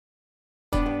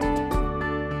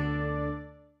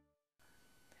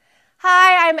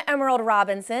Hi, I'm Emerald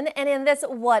Robinson, and in this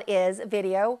What Is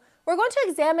video, we're going to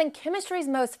examine chemistry's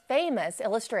most famous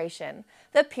illustration,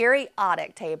 the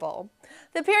periodic table.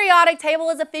 The periodic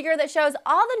table is a figure that shows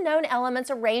all the known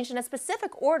elements arranged in a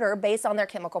specific order based on their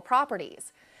chemical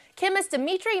properties. Chemist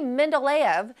Dmitri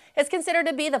Mendeelev is considered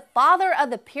to be the father of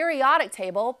the periodic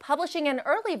table, publishing an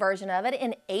early version of it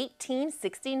in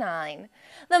 1869.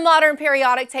 The modern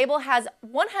periodic table has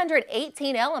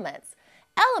 118 elements.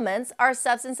 Elements are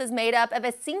substances made up of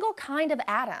a single kind of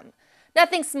atom.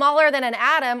 Nothing smaller than an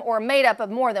atom or made up of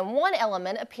more than one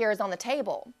element appears on the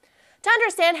table. To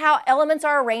understand how elements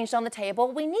are arranged on the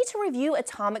table, we need to review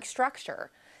atomic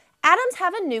structure. Atoms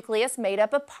have a nucleus made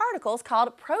up of particles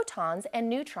called protons and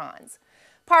neutrons.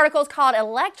 Particles called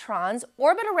electrons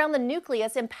orbit around the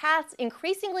nucleus in paths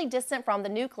increasingly distant from the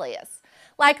nucleus,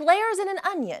 like layers in an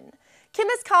onion.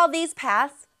 Chemists call these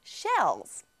paths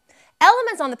shells.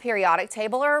 Elements on the periodic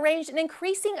table are arranged in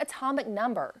increasing atomic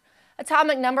number.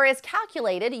 Atomic number is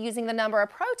calculated using the number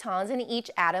of protons in each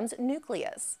atom's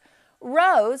nucleus.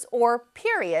 Rows, or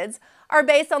periods, are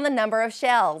based on the number of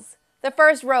shells. The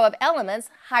first row of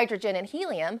elements, hydrogen and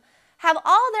helium, have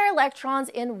all their electrons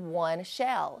in one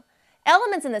shell.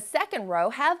 Elements in the second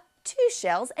row have two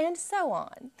shells, and so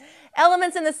on.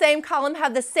 Elements in the same column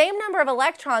have the same number of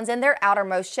electrons in their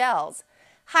outermost shells.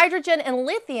 Hydrogen and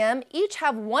lithium each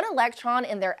have one electron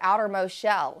in their outermost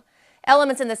shell.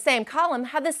 Elements in the same column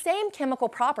have the same chemical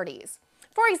properties.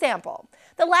 For example,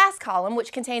 the last column,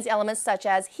 which contains elements such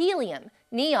as helium,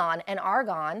 neon, and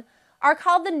argon, are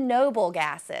called the noble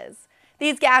gases.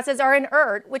 These gases are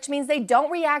inert, which means they don't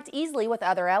react easily with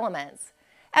other elements.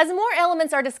 As more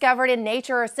elements are discovered in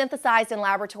nature or synthesized in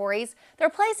laboratories, they're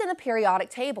placed in the periodic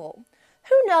table.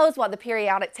 Who knows what the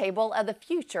periodic table of the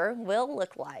future will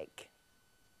look like?